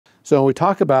So when we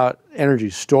talk about energy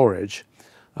storage,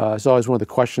 it's always one of the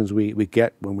questions we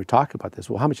get when we talk about this.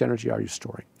 Well, how much energy are you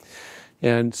storing?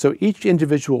 And so each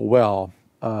individual well,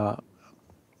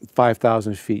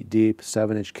 5,000 feet deep,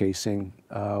 7-inch casing,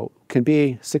 can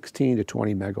be 16 to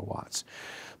 20 megawatts.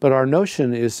 But our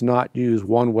notion is to not use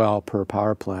one well per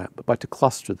power plant, but to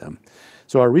cluster them.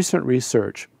 So our recent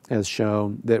research has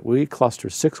shown that we cluster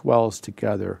 6 wells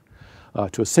together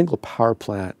to a single power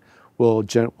plant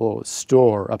will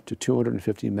store up to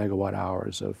 250 megawatt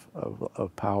hours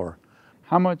of power.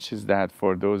 How much is that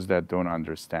for those that don't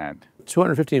understand?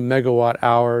 250 megawatt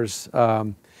hours.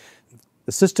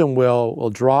 The system will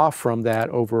draw from that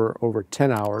over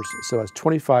 10 hours, so that's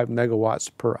 25 megawatts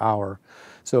per hour.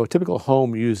 So a typical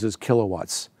home uses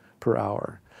kilowatts per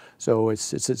hour. So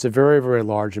it's a very, very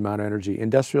large amount of energy.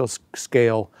 Industrial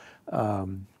scale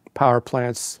power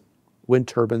plants, wind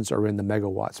turbines are in the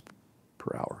megawatts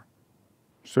per hour.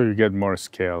 So you get more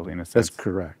scale in a sense. That's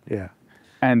correct, yeah.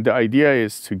 And the idea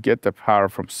is to get the power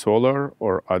from solar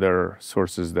or other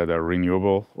sources that are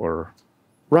renewable or?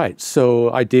 Right,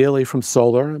 so ideally from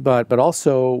solar, but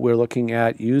also we're looking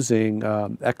at using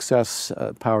excess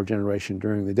power generation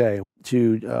during the day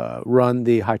to run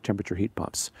the high temperature heat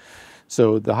pumps.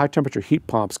 So the high temperature heat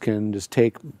pumps can just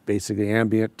take basically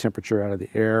ambient temperature out of the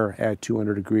air, add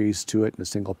 200 degrees to it in a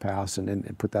single pass,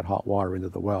 and put that hot water into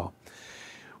the well.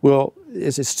 Well,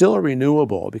 it's still a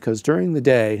renewable because during the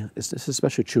day, this is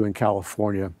especially true in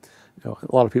California,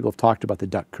 a lot of people have talked about the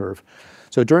duck curve.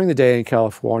 So during the day in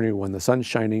California, when the sun's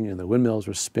shining and the windmills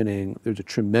are spinning, there's a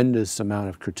tremendous amount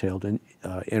of curtailed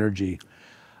energy,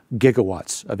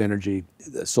 gigawatts of energy.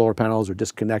 The solar panels are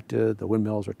disconnected, the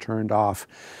windmills are turned off.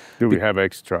 Do we have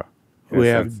extra? We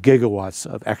have gigawatts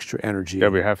of extra energy. Yeah,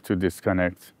 we have to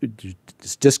disconnect.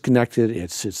 It's disconnected,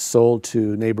 it's sold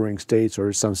to neighboring states,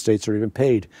 or some states are even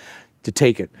paid to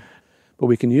take it. But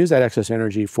we can use that excess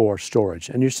energy for storage.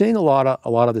 And you're seeing a lot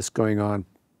of this going on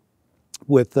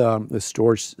with the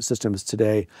storage systems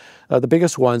today. The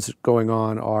biggest ones going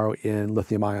on are in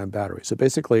lithium-ion batteries. So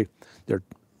basically, they're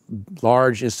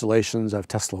large installations of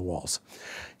Tesla walls.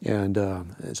 And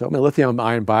so, I mean,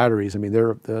 lithium-ion batteries, I mean,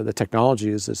 the technology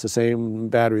is it's the same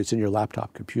battery that's in your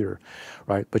laptop computer,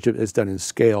 right? But it's done in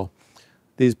scale.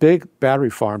 These big battery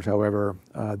farms, however,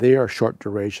 they are short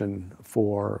duration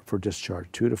for discharge,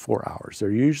 2 to 4 hours.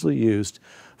 They're usually used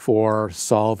for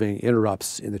solving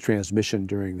interrupts in the transmission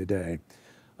during the day,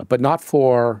 but not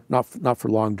for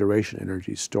long duration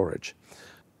energy storage.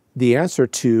 The answer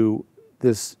to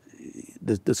this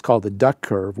called the duck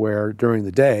curve, where during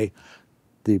the day,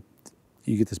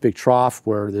 you get this big trough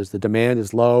where the demand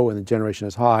is low and the generation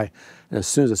is high. And as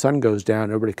soon as the sun goes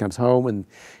down, everybody comes home and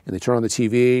they turn on the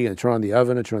TV and turn on the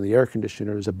oven and turn on the air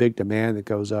conditioner. There's a big demand that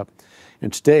goes up.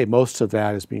 And today, most of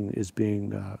that is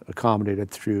being accommodated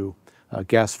through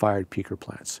gas-fired peaker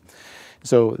plants.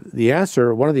 So the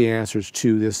answer, one of the answers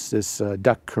to this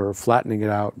duck curve, flattening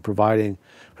it out and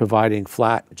providing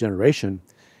flat generation,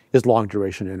 is long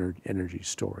duration energy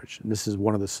storage. And this is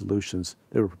one of the solutions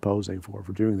that we're proposing for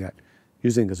doing that,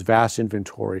 using this vast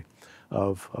inventory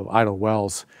of idle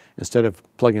wells, instead of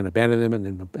plugging and abandoning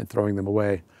them and throwing them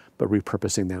away, but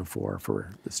repurposing them for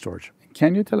the storage.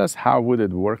 Can you tell us how would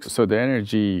it work? So the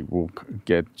energy will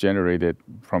get generated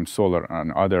from solar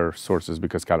and other sources,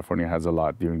 because California has a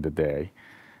lot during the day,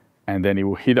 and then it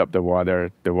will heat up the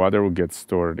water will get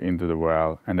stored into the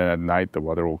well, and then at night the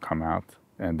water will come out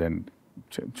and then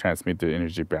transmit the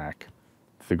energy back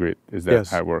to the grid. Is that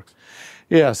how it works?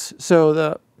 Yes. So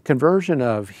the conversion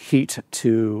of heat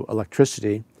to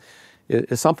electricity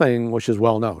is something which is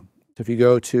well known. If you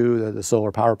go to the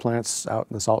solar power plants out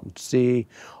in the Salton Sea,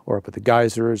 or up at the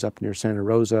geysers up near Santa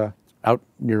Rosa, out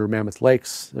near Mammoth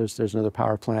Lakes, there's another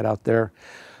power plant out there.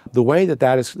 The way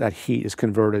that heat is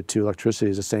converted to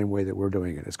electricity is the same way that we're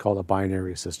doing it. It's called a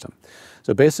binary system.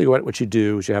 So basically what you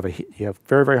do is you have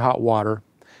very, very hot water,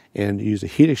 and you use a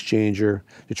heat exchanger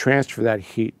to transfer that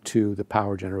heat to the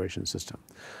power generation system.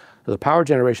 So the power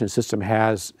generation system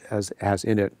has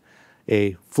in it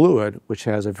a fluid which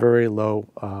has a very low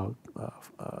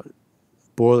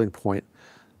boiling point.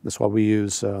 That's why we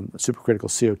use supercritical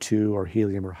CO2 or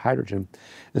helium or hydrogen.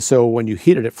 And so when you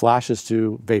heat it, it flashes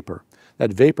to vapor.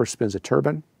 That vapor spins a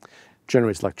turbine,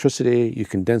 generates electricity, you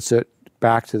condense it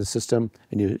back to the system,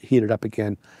 and you heat it up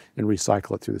again and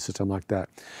recycle it through the system like that.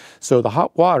 So the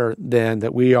hot water then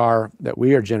that we are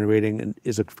generating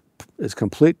is a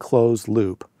complete closed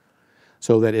loop,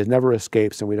 so that it never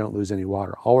escapes and we don't lose any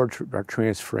water. All we're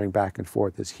transferring back and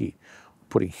forth is heat.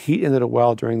 Putting heat into the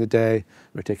well during the day,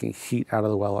 we're taking heat out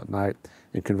of the well at night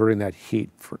and converting that heat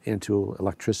into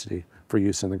electricity for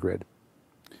use in the grid.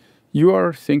 You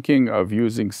are thinking of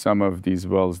using some of these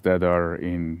wells that are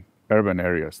in urban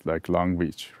areas like Long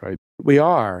Beach, right? We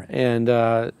are, and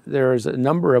there's a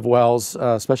number of wells,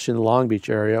 especially in the Long Beach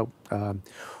area.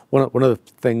 One of the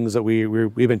things that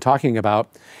we've been talking about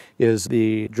is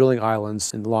the drilling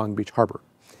islands in Long Beach Harbor.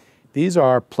 These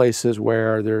are places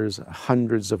where there's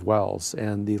hundreds of wells,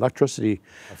 and the electricity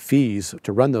fees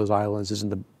to run those islands is in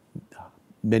the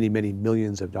many, many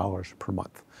millions of dollars per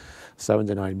month, $7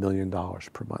 to $9 million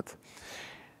per month.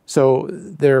 So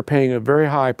they're paying a very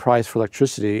high price for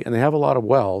electricity, and they have a lot of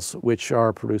wells which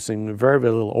are producing very,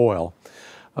 very little oil,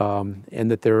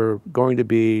 and that they're going to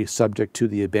be subject to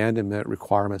the abandonment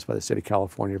requirements by the state of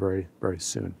California very, very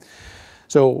soon.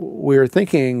 So we're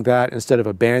thinking that instead of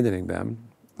abandoning them,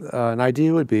 an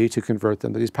idea would be to convert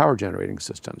them to these power generating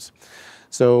systems.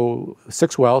 So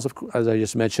 6 wells, as I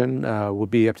just mentioned,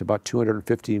 would be up to about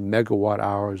 250 megawatt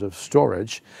hours of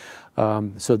storage.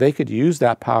 So they could use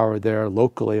that power there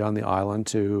locally on the island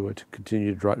to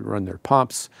continue to run their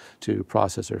pumps, to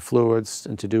process their fluids,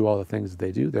 and to do all the things that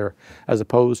they do there, as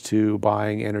opposed to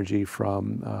buying energy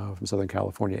from Southern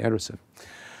California Edison.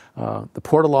 The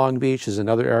Port of Long Beach is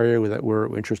another area that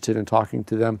we're interested in talking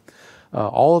to them.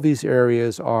 All of these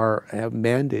areas have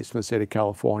mandates from the state of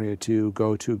California to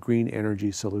go to green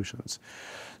energy solutions.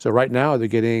 So right now they're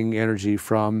getting energy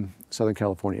from Southern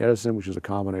California Edison, which is a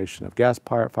combination of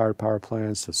gas-fired power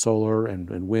plants, solar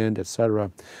and wind, et cetera.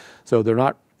 So they're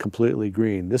not completely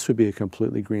green. This would be a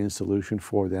completely green solution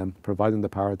for them, providing the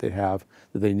power that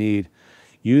they need,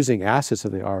 using assets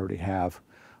that they already have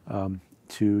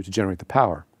to generate the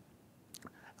power.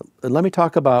 And let me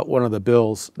talk about one of the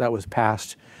bills that was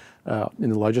passed in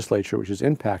the legislature, which is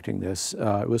impacting this.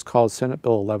 It was called Senate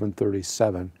Bill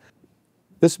 1137.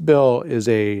 This bill is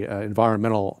a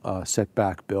environmental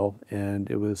setback bill, and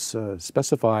it was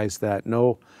specifies that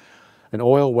an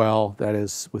oil well that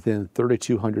is within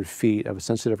 3,200 feet of a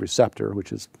sensitive receptor,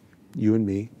 which is you and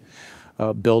me,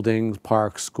 buildings,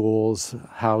 parks, schools,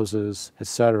 houses,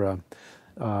 etc.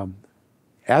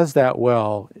 As that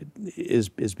well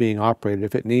is being operated,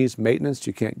 if it needs maintenance,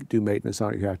 you can't do maintenance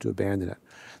on it, you have to abandon it.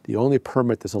 The only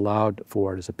permit that's allowed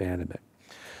for it is abandonment.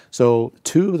 So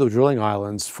 2 of the drilling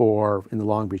islands in the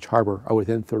Long Beach Harbor are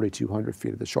within 3,200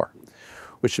 feet of the shore,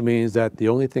 which means that the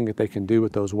only thing that they can do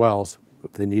with those wells,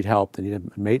 if they need help, they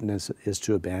need maintenance, is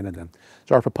to abandon them.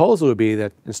 So our proposal would be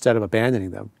that instead of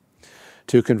abandoning them,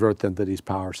 to convert them to these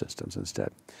power systems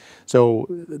instead. So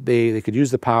they could use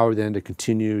the power then to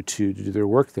continue to do their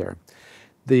work there.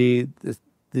 The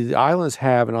islands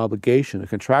have an obligation, a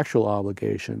contractual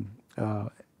obligation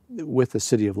with the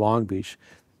city of Long Beach,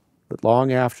 that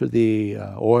long after the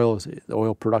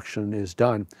oil production is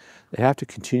done, they have to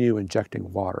continue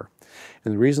injecting water.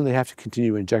 And the reason they have to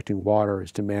continue injecting water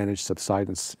is to manage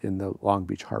subsidence in the Long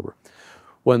Beach Harbor.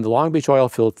 When the Long Beach oil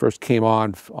field first came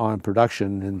on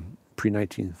production in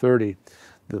pre-1930,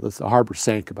 the harbor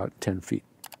sank about 10 feet.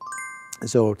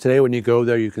 So today when you go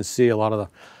there, you can see a lot of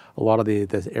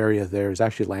the area there is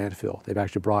actually landfill. They've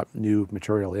actually brought new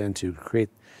material in to create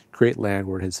land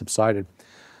where it had subsided.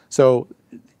 So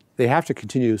they have to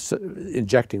continue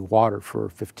injecting water for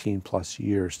 15 plus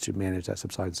years to manage that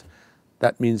subsidence.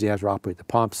 That means you have to operate the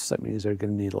pumps. That means they're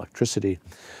going to need electricity.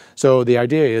 So the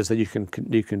idea is that you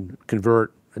can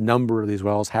convert a number of these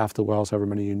wells, half the wells, however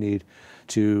many you need,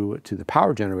 to the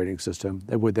power generating system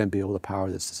that would then be able to power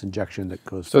this injection that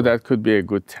goes. So that could be a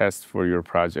good test for your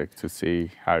project to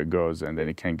see how it goes, and then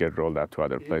it can get rolled out to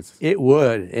other places. It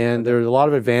would, and there's a lot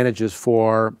of advantages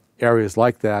for areas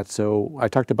like that. So I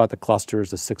talked about the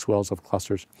clusters, the 6 wells of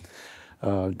clusters,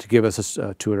 to give us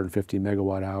 250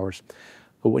 megawatt hours.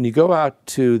 But when you go out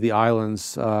to the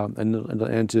islands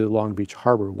and to Long Beach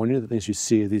Harbor, one of the things you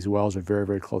see is these wells are very,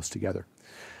 very close together.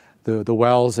 The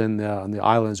wells on the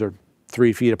islands are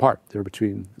 3 feet apart. They're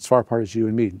between as far apart as you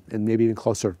and me, and maybe even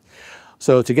closer.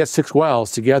 So to get 6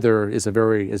 wells together is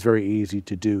very easy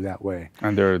to do that way.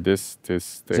 And they're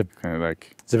kind of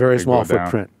like it's a very small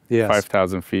footprint. Yes,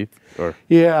 5,000 feet, or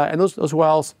yeah, and those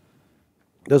wells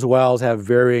have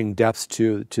varying depths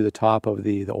to the top of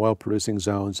the oil producing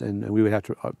zones, and we would have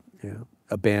to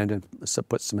abandon,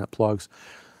 put cement plugs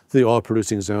to the oil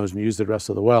producing zones and use the rest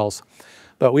of the wells.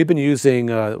 But we've been using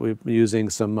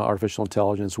some artificial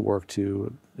intelligence work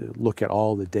to look at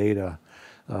all the data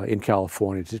in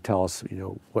California to tell us,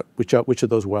 which of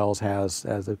those wells has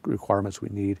the requirements we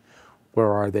need,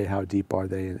 where are they, how deep are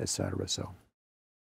they, et cetera. So.